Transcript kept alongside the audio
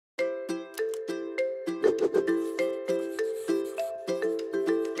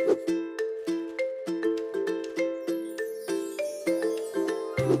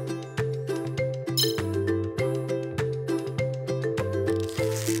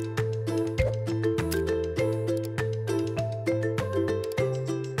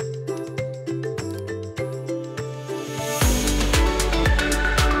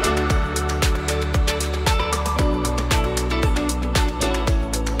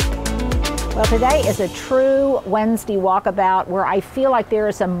Well, today is a true Wednesday walkabout where I feel like there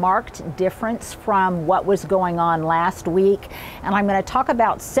is a marked difference from what was going on last week. And I'm going to talk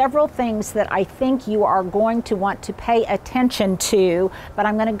about several things that I think you are going to want to pay attention to. But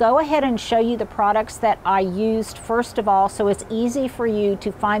I'm going to go ahead and show you the products that I used first of all, so it's easy for you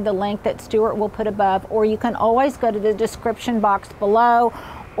to find the link that Stuart will put above, or you can always go to the description box below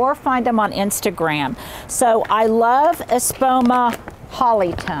or find them on Instagram. So I love Espoma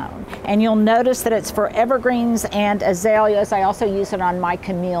Holly Tone, and you'll notice that it's for evergreens and azaleas. I also use it on my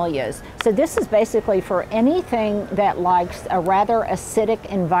camellias. So this is basically for anything that likes a rather acidic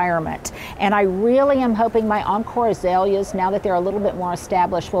environment. And I really am hoping my Encore azaleas, now that they're a little bit more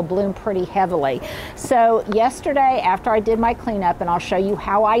established, will bloom pretty heavily. So yesterday, after I did my cleanup, and I'll show you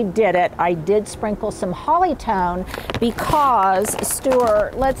how I did it, I did sprinkle some Holly Tone because,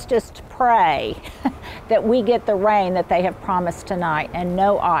 Stuart, let's just pray that we get the rain that they have promised tonight and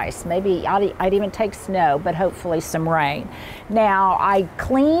no ice. Maybe I'd even take snow, but hopefully some rain. Now, I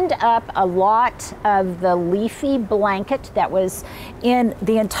cleaned up a lot of the leafy blanket that was in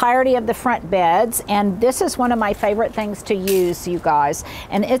the entirety of the front beds, and this is one of my favorite things to use, you guys,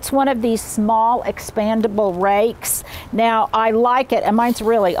 and it's one of these small expandable rakes. Now, I like it, and mine's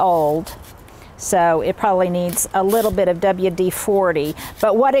really old, so it probably needs a little bit of WD-40.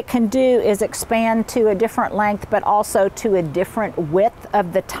 But what it can do is expand to a different length, but also to a different width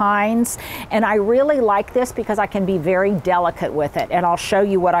of the tines. And I really like this because I can be very delicate with it. And I'll show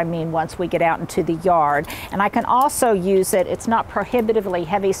you what I mean once we get out into the yard. And I can also use it, it's not prohibitively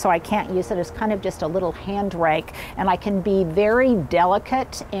heavy, so I can't use it as kind of just a little hand rake. And I can be very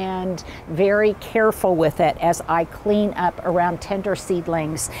delicate and very careful with it as I clean up around tender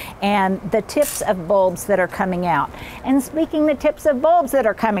seedlings and the tips of bulbs that are coming out. And speaking the tips of bulbs that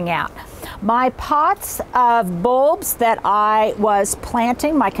are coming out, my pots of bulbs that I was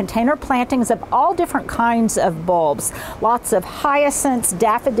planting, my container plantings of all different kinds of bulbs, lots of hyacinths,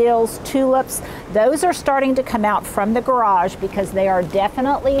 daffodils, tulips, those are starting to come out from the garage because they are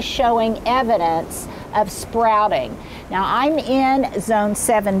definitely showing evidence of sprouting. Now, I'm in zone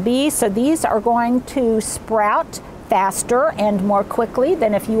 7B, so these are going to sprout faster and more quickly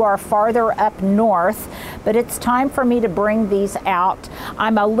than if you are farther up north, but it's time for me to bring these out.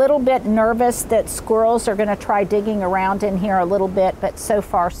 I'm a little bit nervous that squirrels are going to try digging around in here a little bit, but so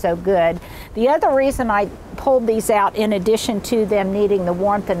far so good. The other reason I pulled these out, in addition to them needing the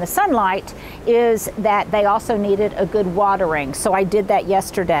warmth and the sunlight, is that they also needed a good watering, so I did that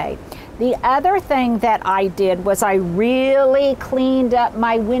yesterday. The other thing that I did was I really cleaned up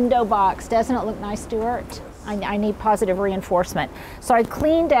my window box. Doesn't it look nice, Stuart? I need positive reinforcement. So I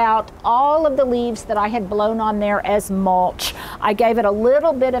cleaned out all of the leaves that I had blown on there as mulch. I gave it a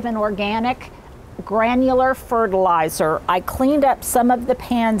little bit of an organic granular fertilizer. I cleaned up some of the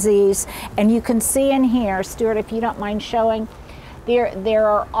pansies, and you can see in here, Stuart, if you don't mind showing, there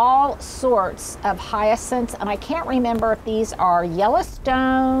are all sorts of hyacinths, and I can't remember if these are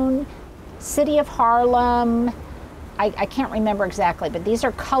Yellowstone, City of Harlem, I can't remember exactly, but these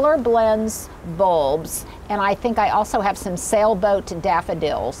are color blends bulbs, and I think I also have some sailboat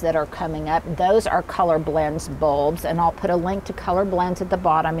daffodils that are coming up. Those are color blends bulbs, and I'll put a link to color blends at the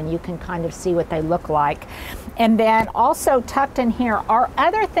bottom, and you can kind of see what they look like. And then also tucked in here are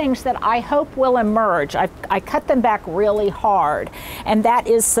other things that I hope will emerge. I cut them back really hard, and that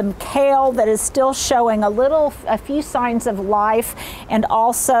is some kale that is still showing a few signs of life, and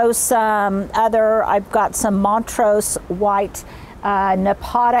also some other, I've got some Montrose white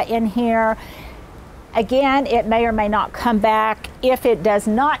Nepeta in here. Again, it may or may not come back. If it does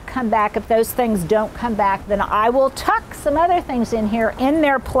not come back, if those things don't come back, then I will tuck some other things in here in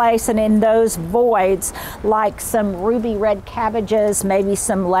their place and in those voids, like some ruby red cabbages, maybe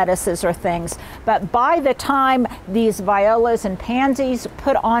some lettuces or things. But by the time these violas and pansies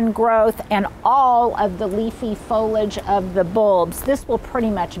put on growth and all of the leafy foliage of the bulbs, this will pretty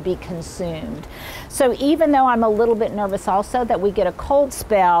much be consumed. So even though I'm a little bit nervous also that we get a cold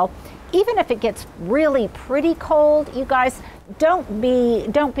spell, even if it gets really pretty cold, you guys, don't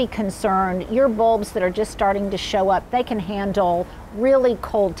be concerned. Your bulbs that are just starting to show up, they can handle really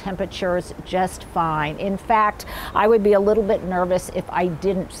cold temperatures just fine. In fact, I would be a little bit nervous if I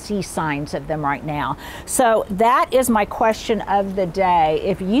didn't see signs of them right now. So that is my question of the day.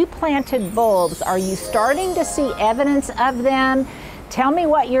 If you planted bulbs, are you starting to see evidence of them? Tell me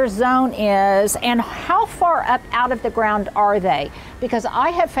what your zone is and how far up out of the ground are they? Because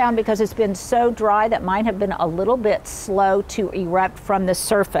I have found, because it's been so dry, that mine have been a little bit slow to erupt from the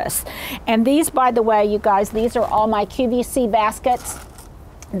surface. And these, by the way, you guys, these are all my QVC baskets.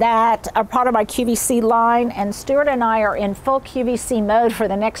 that are part of my QVC line, and Stuart and I are in full QVC mode for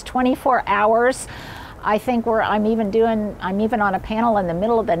the next 24 hours. I think I'm even on a panel in the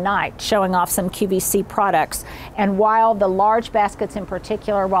middle of the night showing off some QVC products. And while the large baskets in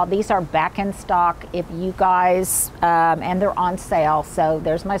particular, while these are back in stock, if you guys, and they're on sale, so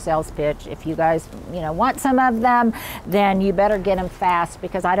there's my sales pitch. If you guys, want some of them, then you better get them fast,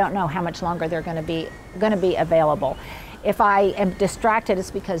 because I don't know how much longer they're going to be available. If I am distracted, it's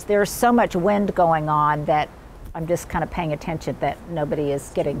because there's so much wind going on that I'm just kind of paying attention that nobody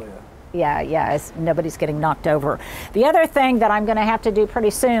is getting. Nobody's getting knocked over. The other thing that I'm going to have to do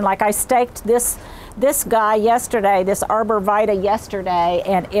pretty soon, like I staked this guy yesterday, this Arbor Vita yesterday,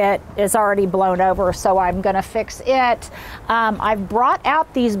 and it is already blown over, so I'm going to fix it. I've brought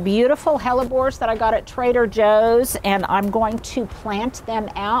out these beautiful hellebores that I got at Trader Joe's, and I'm going to plant them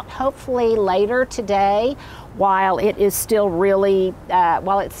out hopefully later today, while it is still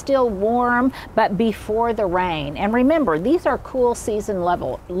while it's still warm, but before the rain. And remember, these are cool season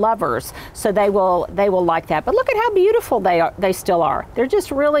lovers, so they will like that. But look at how beautiful they still are. They're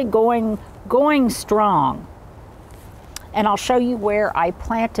just really going strong. And I'll show you where I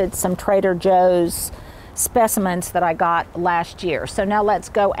planted some Trader Joe's specimens that I got last year. So now let's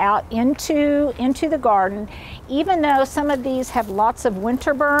go out into the garden. Even though some of these have lots of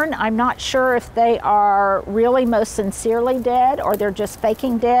winter burn, I'm not sure if they are really most sincerely dead, or they're just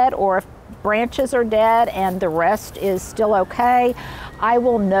faking dead, or if branches are dead and the rest is still okay. I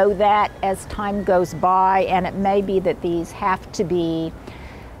will know that as time goes by, and it may be that these have to be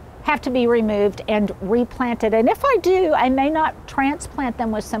removed and replanted. And if I do, I may not transplant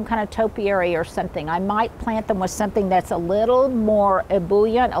them with some kind of topiary or something. I might plant them with something that's a little more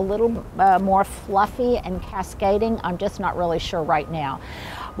ebullient, a little more fluffy and cascading. I'm just not really sure right now.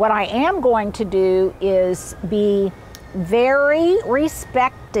 What I am going to do is be very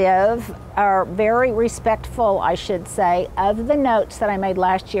respectful, I should say, of the notes that I made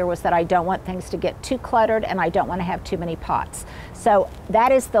last year, was that I don't want things to get too cluttered and I don't want to have too many pots. So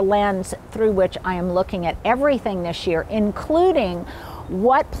that is the lens through which I am looking at everything this year, including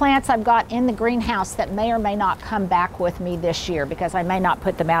what plants I've got in the greenhouse that may or may not come back with me this year, because I may not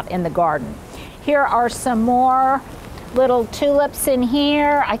put them out in the garden. Here are some more little tulips in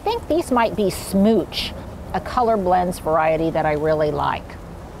here. I think these might be Smooch, a color blends variety that I really like.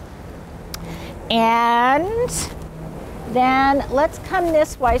 And then let's come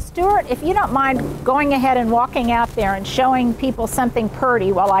this way. Stuart, if you don't mind going ahead and walking out there and showing people something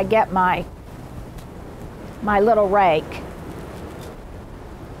pretty while I get my little rake.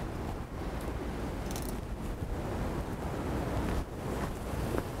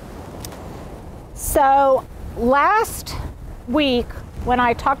 So last week when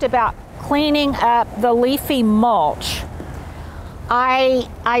I talked about cleaning up the leafy mulch,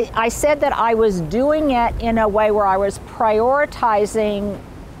 I said that I was doing it in a way where I was prioritizing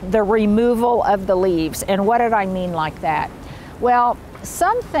the removal of the leaves. And what did I mean like that? Well,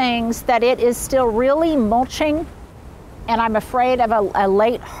 some things that it is still really mulching and I'm afraid of a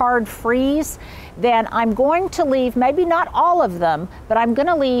late hard freeze, then I'm going to leave, maybe not all of them, but I'm going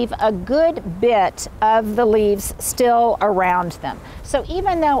to leave a good bit of the leaves still around them. So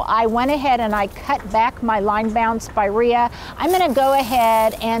even though I went ahead and I cut back my line-bound spirea, I'm going to go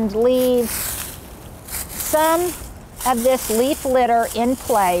ahead and leave some of this leaf litter in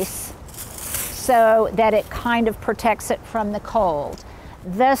place so that it kind of protects it from the cold.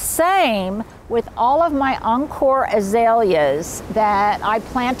 The same with all of my Encore azaleas that I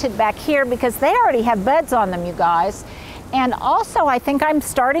planted back here, because they already have buds on them, you guys. And also I think I'm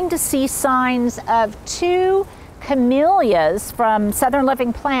starting to see signs of 2 camellias from Southern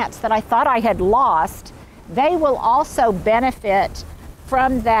Living Plants that I thought I had lost. They will also benefit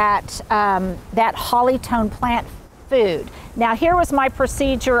from that, that holly-tone plant food. Now here was my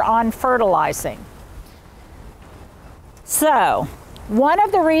procedure on fertilizing. So, one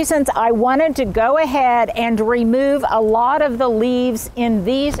of the reasons I wanted to go ahead and remove a lot of the leaves in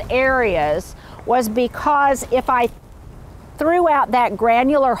these areas was because if I threw out that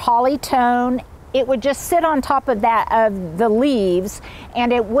granular holly tone, it would just sit on top of the leaves,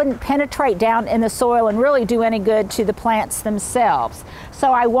 and it wouldn't penetrate down in the soil and really do any good to the plants themselves.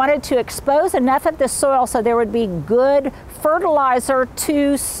 So I wanted to expose enough of the soil so there would be good fertilizer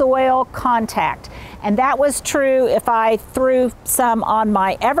to soil contact. And that was true if I threw some on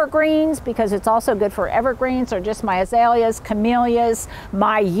my evergreens, because it's also good for evergreens, or just my azaleas, camellias,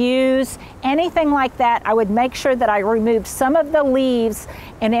 my yews, anything like that. I would make sure that I removed some of the leaves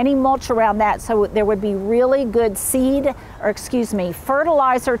and any mulch around that, so there would be really good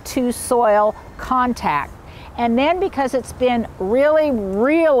fertilizer to soil contact. And then because it's been really,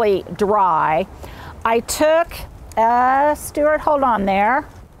 really dry, I took, Stuart, hold on there.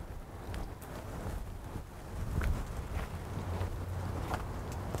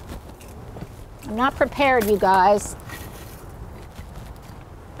 I'm not prepared, you guys.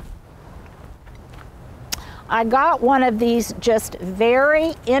 I got one of these just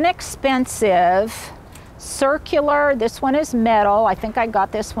very inexpensive circular, this one is metal, I think I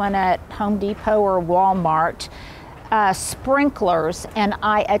got this one at Home Depot or Walmart, sprinklers, and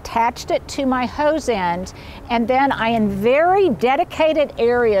I attached it to my hose end, and then I, in very dedicated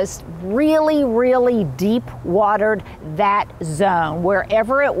areas, really, really deep watered that zone,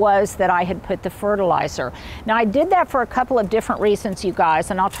 wherever it was that I had put the fertilizer. Now I did that for a couple of different reasons, you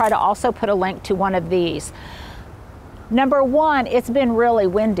guys, and I'll try to also put a link to one of these. Number one, it's been really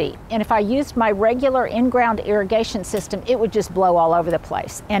windy, and if I used my regular in-ground irrigation system, it would just blow all over the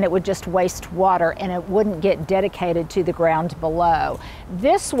place, and it would just waste water, and it wouldn't get dedicated to the ground below.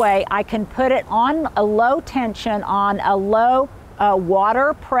 This way, I can put it on a low tension, on a low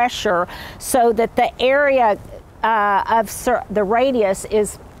water pressure, so that the area of the radius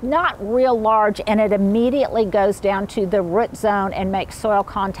is not real large, and it immediately goes down to the root zone and makes soil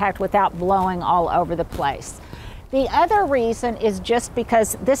contact without blowing all over the place. The other reason is just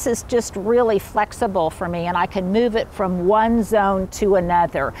because this is just really flexible for me, and I can move it from one zone to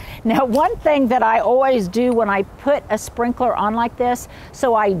another. Now, one thing that I always do when I put a sprinkler on like this,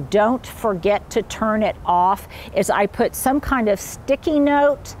 so I don't forget to turn it off, is I put some kind of sticky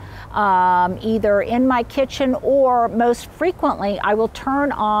note either in my kitchen, or most frequently I will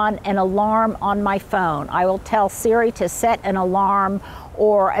turn on an alarm on my phone. I will tell Siri to set an alarm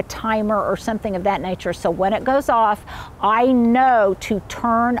or a timer or something of that nature, so when it goes off, I know to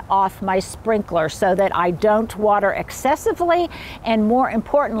turn off my sprinkler so that I don't water excessively, and more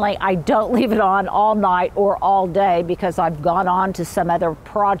importantly, I don't leave it on all night or all day because I've gone on to some other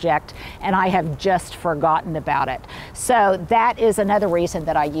project and I have just forgotten about it. So that is another reason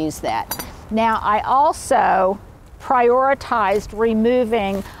that I use that. Now, I also prioritized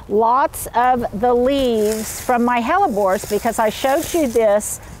removing lots of the leaves from my hellebores because I showed you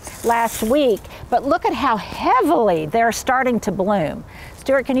this last week, but look at how heavily they're starting to bloom.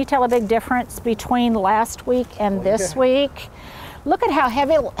 Stuart, can you tell a big difference between last week and this week? Look at how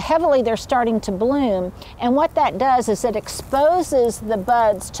heavily they're starting to bloom, and what that does is it exposes the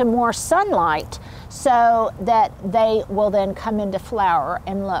buds to more sunlight so that they will then come into flower.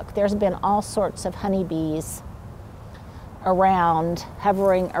 And look, there's been all sorts of honeybees around,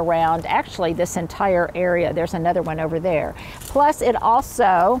 hovering around actually this entire area. There's another one over there. Plus it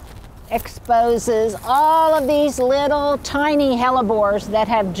also exposes all of these little tiny hellebores that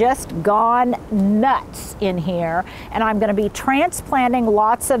have just gone nuts in here, and I'm going to be transplanting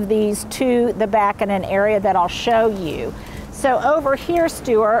lots of these to the back in an area that I'll show you. So over here,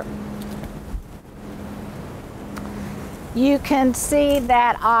 Stuart, you can see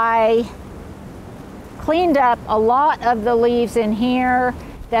that I cleaned up a lot of the leaves in here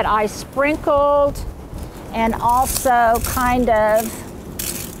that I sprinkled and also kind of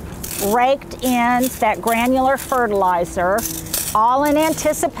raked in that granular fertilizer, all in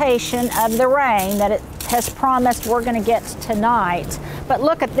anticipation of the rain that it has promised we're going to get tonight. But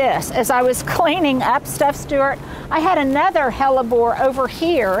look at this. As I was cleaning up stuff, Stuart, I had another hellebore over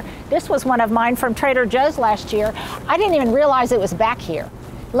here. This was one of mine from Trader Joe's last year. I didn't even realize it was back here.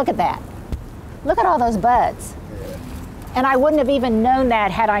 Look at that. Look at all those buds. And I wouldn't have even known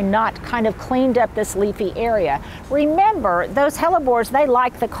that had I not kind of cleaned up this leafy area. Remember, those hellebores, they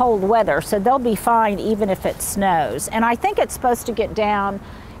like the cold weather, so they'll be fine even if it snows. And I think it's supposed to get down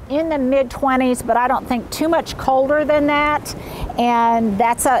in the mid-20s, but I don't think too much colder than that. And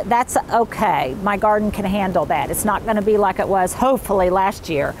that's okay. My garden can handle that. It's not going to be like it was, hopefully, last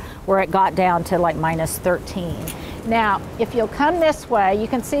year, where it got down to like -13. Now, if you'll come this way, you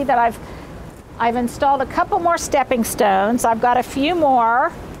can see that I've installed a couple more stepping stones. I've got a few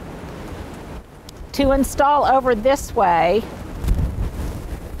more to install over this way.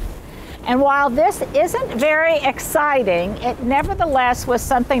 And while this isn't very exciting, it nevertheless was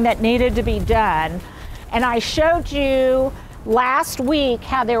something that needed to be done. And I showed you last week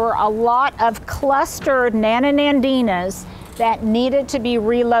how there were a lot of clustered nanonandinas that needed to be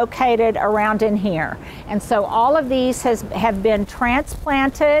relocated around in here. And so all of these have been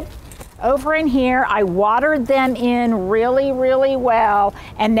transplanted over in here. I watered them in really, really well,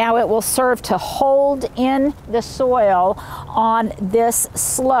 and now it will serve to hold in the soil on this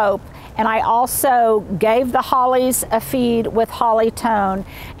slope. And I also gave the hollies a feed with holly tone.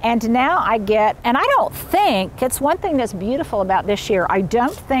 And now I get, and I don't think, it's one thing that's beautiful about this year, I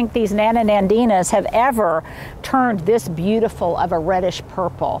don't think these nananandinas have ever turned this beautiful of a reddish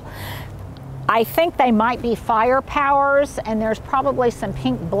purple. I think they might be fire powers, and there's probably some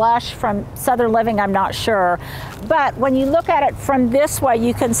pink blush from Southern Living, I'm not sure. But when you look at it from this way,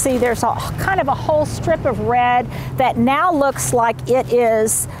 you can see there's a kind of a whole strip of red that now looks like it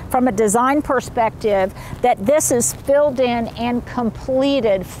is, from a design perspective, that this is filled in and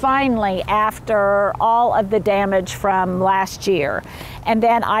completed finally after all of the damage from last year. And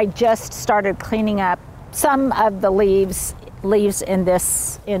then I just started cleaning up some of the leaves in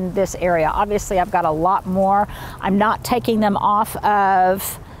this area. Obviously I've got a lot more. I'm not taking them off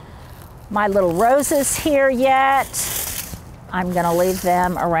of my little roses here yet. I'm going to leave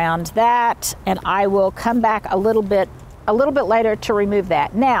them around that, and I will come back a little bit later to remove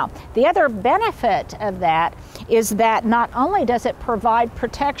that. Now, the other benefit of that is that not only does it provide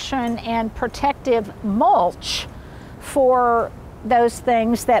protection and protective mulch for those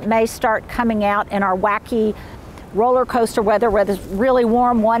things that may start coming out in our wacky roller coaster weather, where it's really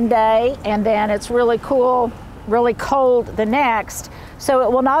warm one day and then it's really cool, really cold the next. So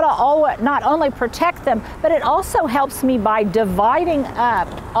it will not only protect them, but it also helps me by dividing up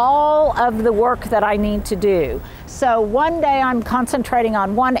all of the work that I need to do. So one day I'm concentrating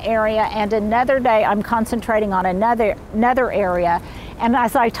on one area, and another day I'm concentrating on another area. And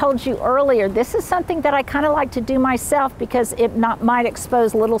as I told you earlier, this is something that I kind of like to do myself, because it might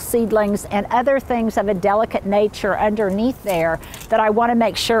expose little seedlings and other things of a delicate nature underneath there that I want to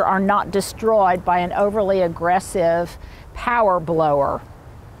make sure are not destroyed by an overly aggressive power blower.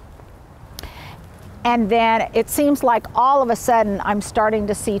 And then it seems like all of a sudden I'm starting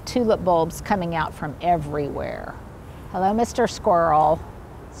to see tulip bulbs coming out from everywhere. Hello, Mr. Squirrel.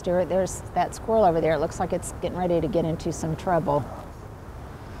 Stuart, there's that squirrel over there. It looks like it's getting ready to get into some trouble.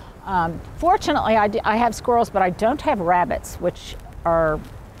 Fortunately, I have squirrels, but I don't have rabbits, which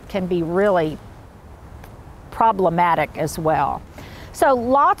can be really problematic as well. So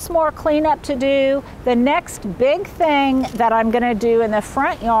lots more cleanup to do. The next big thing that I'm going to do in the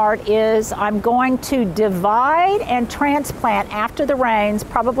front yard is I'm going to divide and transplant after the rains,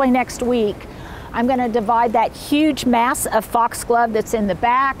 probably next week. I'm going to divide that huge mass of foxglove that's in the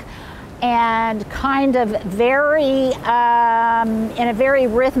back, and kind of in a very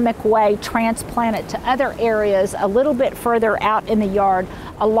rhythmic way, transplant it to other areas a little bit further out in the yard,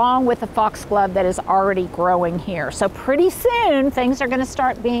 along with the foxglove that is already growing here. So pretty soon things are going to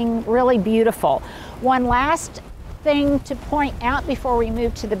start being really beautiful. One last thing to point out before we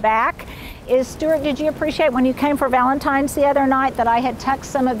move to the back is, Stuart, did you appreciate when you came for Valentine's the other night that I had tucked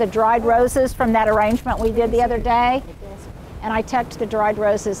some of the dried roses from that arrangement we did the other day? And I tucked the dried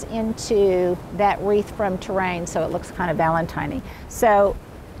roses into that wreath from Terrain, so it looks kind of Valentine-y. So,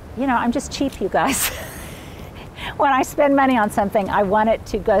 you know, I'm just cheap, you guys. When I spend money on something, I want it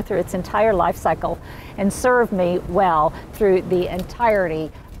to go through its entire life cycle and serve me well through the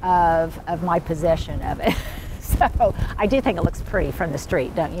entirety of my possession of it. So I do think it looks pretty from the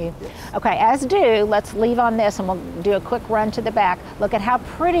street, don't you? Yes. Okay, as do, let's leave on this and we'll do a quick run to the back. Look at how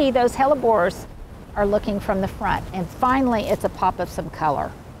pretty those hellebores are looking from the front. And finally, it's a pop of some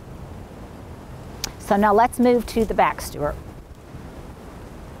color. So now let's move to the back, Stuart.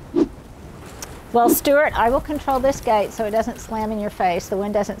 Well, Stuart, I will control this gate so it doesn't slam in your face. The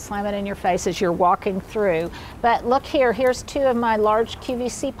wind doesn't slam it in your face as you're walking through. But look here, here's two of my large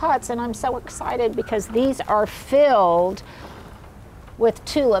QVC pots, and I'm so excited because these are filled with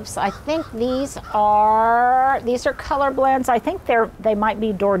tulips. I think these are color blends. I think they might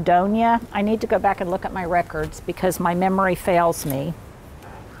be Dordogne. I need to go back and look at my records because my memory fails me.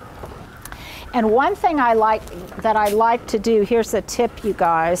 And one thing I like to do, here's a tip, you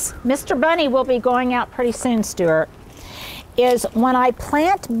guys. Mr. Bunny will be going out pretty soon, Stuart, is when I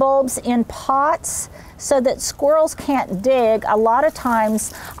plant bulbs in pots so that squirrels can't dig, a lot of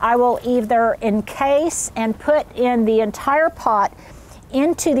times I will either encase and put in the entire pot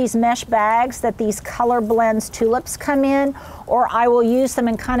into these mesh bags that these color blends tulips come in, or I will use them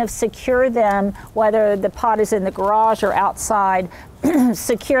and kind of secure them, whether the pot is in the garage or outside,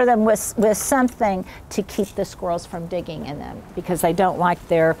 secure them with something to keep the squirrels from digging in them, because they don't like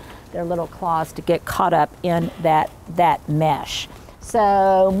their little claws to get caught up in that mesh.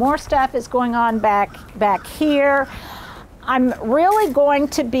 So more stuff is going on back here. I'm really going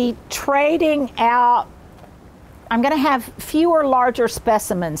to be trading out. I'm going to have fewer larger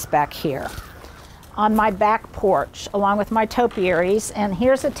specimens back here on my back porch along with my topiaries. And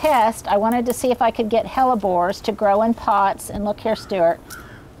here's a test. I wanted to see if I could get hellebores to grow in pots. And look here, Stuart.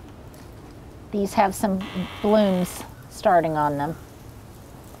 These have some blooms starting on them.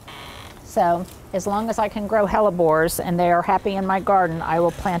 So as long as I can grow hellebores and they are happy in my garden, I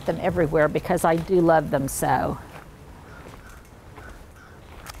will plant them everywhere because I do love them so.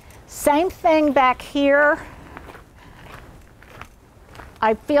 Same thing back here.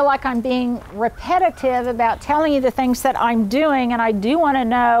 I feel like I'm being repetitive about telling you the things that I'm doing, and I do want to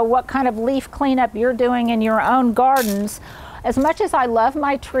know what kind of leaf cleanup you're doing in your own gardens. As much as I love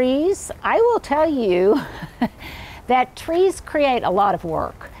my trees, I will tell you that trees create a lot of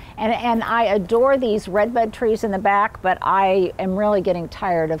work. And I adore these redbud trees in the back, but I am really getting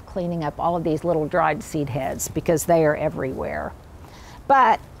tired of cleaning up all of these little dried seed heads because they are everywhere.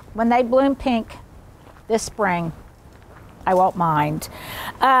 But when they bloom pink this spring, I won't mind.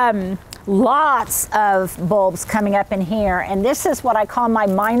 Lots of bulbs coming up in here, and this is what I call my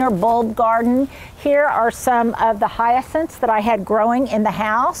minor bulb garden. Here are some of the hyacinths that I had growing in the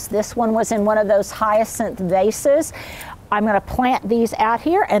house. This one was in one of those hyacinth vases. I'm going to plant these out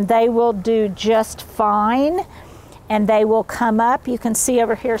here and they will do just fine, and they will come up. You can see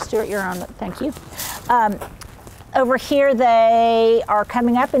over here, Stuart, you're on, thank you. Over here they are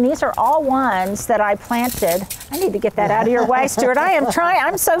coming up, and these are all ones that I planted. I need to get that out of your way, Stuart.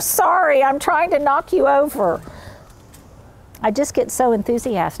 I'm so sorry. I'm trying to knock you over. I just get so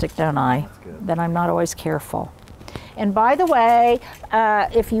enthusiastic, don't I? That I'm not always careful. And by the way,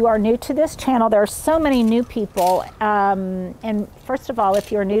 if you are new to this channel, there are so many new people. And first of all,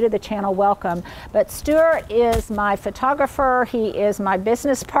 if you're new to the channel, welcome. But Stuart is my photographer, he is my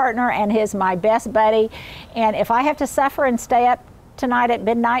business partner, and he's my best buddy. And if I have to suffer and stay up tonight at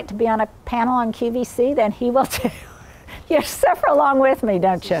midnight to be on a panel on QVC, then he will too. You suffer along with me,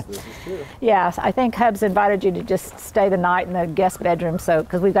 don't you? This is true. Yes, I think Hub's invited you to just stay the night in the guest bedroom, so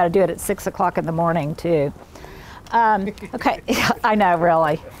because we've got to do it at 6 o'clock in the morning too. Okay, I know,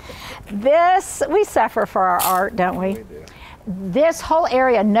 really. We suffer for our art, don't we? We do. This whole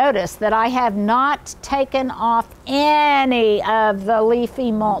area, notice that I have not taken off any of the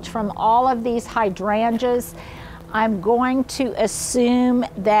leafy mulch from all of these hydrangeas. I'm going to assume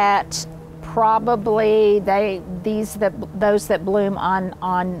that probably those that bloom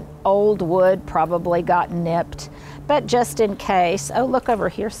on old wood probably got nipped, but just in case. Oh, look over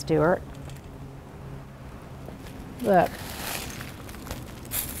here, Stuart. Look,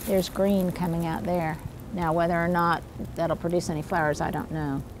 there's green coming out there. Now, whether or not that'll produce any flowers, I don't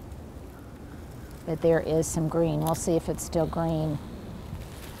know. But there is some green. We'll see if it's still green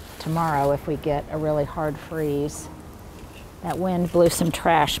tomorrow if we get a really hard freeze. That wind blew some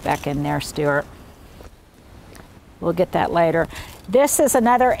trash back in there, Stuart. We'll get that later. This is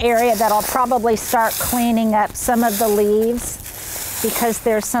another area that I'll probably start cleaning up some of the leaves because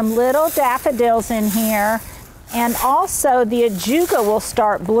there's some little daffodils in here. And also the ajuga will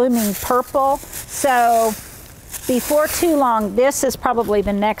start blooming purple. So before too long, this is probably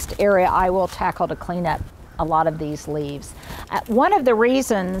the next area I will tackle to clean up a lot of these leaves. One of the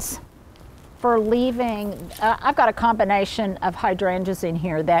reasons for leaving, I've got a combination of hydrangeas in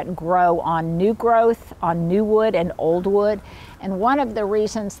here that grow on new growth, on new wood and old wood. And one of the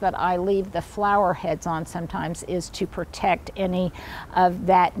reasons that I leave the flower heads on sometimes is to protect any of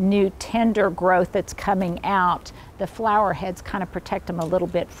that new tender growth that's coming out. The flower heads kind of protect them a little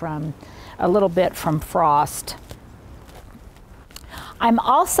bit from frost. I'm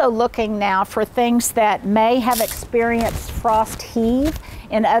also looking now for things that may have experienced frost heave.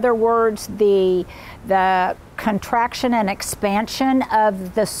 In other words, the contraction and expansion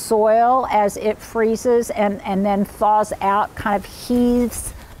of the soil as it freezes and then thaws out, kind of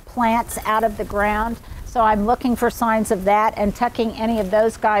heaves plants out of the ground. So I'm looking for signs of that and tucking any of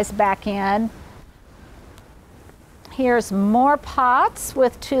those guys back in. Here's more pots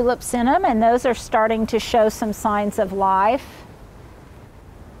with tulips in them, and those are starting to show some signs of life.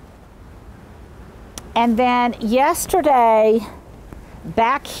 And then yesterday,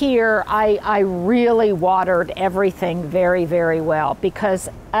 back here, I really watered everything very, very well because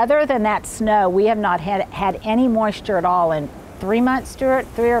other than that snow, we have not had any moisture at all in 3 months, Stuart,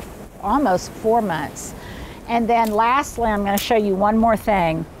 3 or almost 4 months. And then lastly, I'm going to show you one more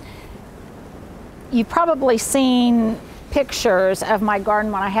thing. You've probably seen pictures of my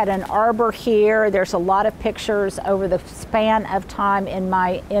garden when I had an arbor here. There's a lot of pictures over the span of time in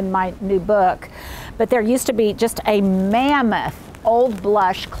my new book. But there used to be just a mammoth old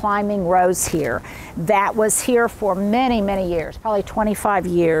blush climbing rose here that was here for many, many years, probably 25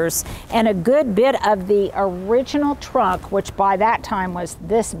 years. And a good bit of the original trunk, which by that time was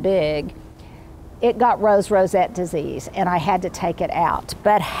this big, it got rosette disease and I had to take it out.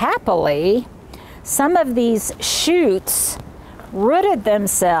 But happily, some of these shoots rooted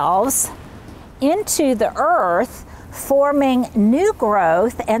themselves into the earth, forming new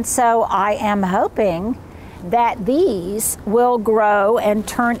growth. And so I am hoping that these will grow and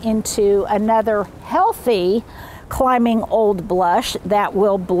turn into another healthy climbing old blush that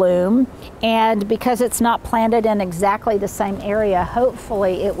will bloom. And because it's not planted in exactly the same area,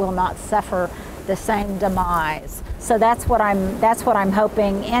 hopefully it will not suffer the same demise. So that's what I'm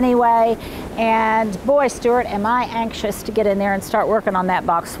hoping anyway. And boy, Stuart, am I anxious to get in there and start working on that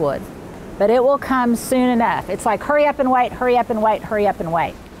boxwood. But it will come soon enough. It's like hurry up and wait, hurry up and wait, hurry up and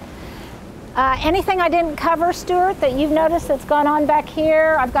wait. Anything I didn't cover, Stuart, that you've noticed that's gone on back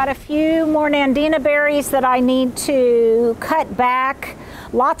one I've got a few more Nandina berries that I need to cut back.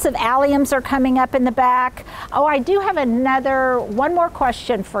 Lots of alliums are coming up in the back. Oh, I do have one more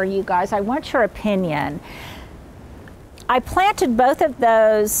question for you guys. I want your opinion. I planted both of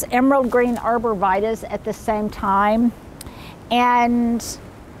those emerald green arborvitaes at the same time, and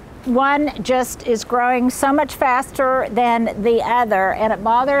one just is growing so much faster than the other, and it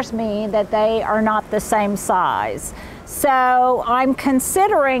bothers me that they are not the same size. So I'm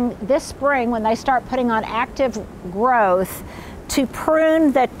considering this spring, when they start putting on active growth, to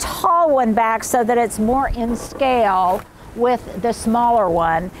prune the tall one back so that it's more in scale with the smaller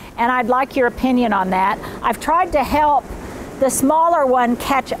one. And I'd like your opinion on that. I've tried to help the smaller one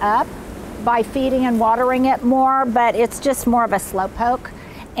catch up by feeding and watering it more, but it's just more of a slow poke.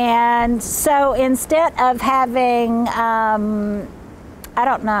 And so instead of having, I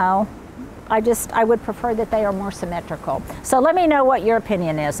don't know, I would prefer that they are more symmetrical. So let me know what your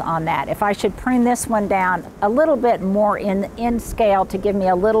opinion is on that. If I should prune this one down a little bit more in scale to give me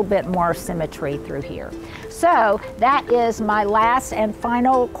a little bit more symmetry through here. So that is my last and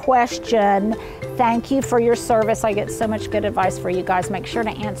final question. Thank you for your service. I get so much good advice for you guys. Make sure to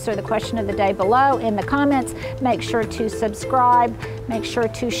answer the question of the day below in the comments. Make sure to subscribe. Make sure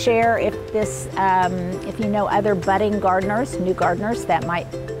to share if you know other budding gardeners, new gardeners that might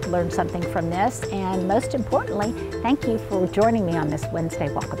learn something from this. And most importantly, thank you for joining me on this Wednesday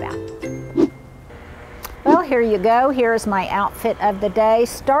walkabout. Well, here you go. Here's my outfit of the day.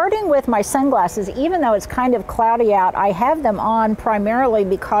 Starting with my sunglasses, even though it's kind of cloudy out, I have them on primarily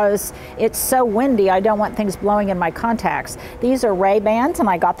because it's so windy. I don't want things blowing in my contacts. These are Ray-Bans, and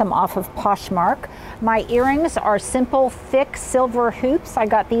I got them off of Poshmark. My earrings are simple, thick silver hoops. I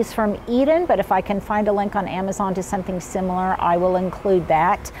got these from Eden, but if I can find a link on Amazon to something similar, I will include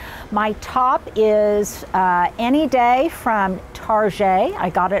that. My top is Any Day from Target. I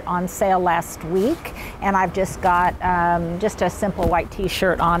got it on sale last week, and I've just got just a simple white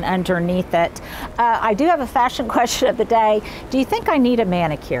t-shirt on underneath it. I do have a fashion question of the day. Do you think I need a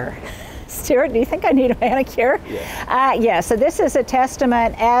manicure? Stuart, do you think I need a manicure? Yeah. Yeah, so this is a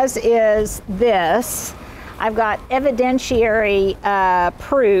testament, as is this. I've got evidentiary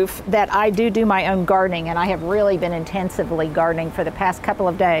proof that I do my own gardening, and I have really been intensively gardening for the past couple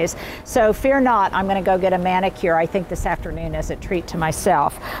of days. So fear not, I'm gonna go get a manicure, I think this afternoon, as a treat to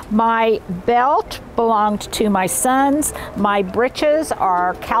myself. My belt belonged to my sons. My breeches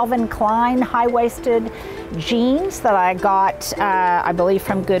are Calvin Klein high-waisted jeans that I got, I believe,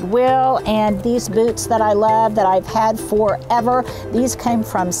 from Goodwill. And these boots that I love, that I've had forever, these came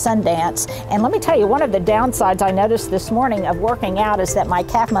from Sundance. And let me tell you, one of the downsides I noticed this morning of working out is that my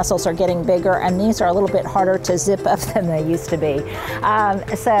calf muscles are getting bigger, and these are a little bit harder to zip up than they used to be.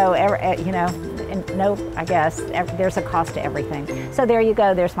 You know, no, I guess there's a cost to everything. So there you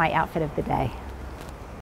go, there's my outfit of the day.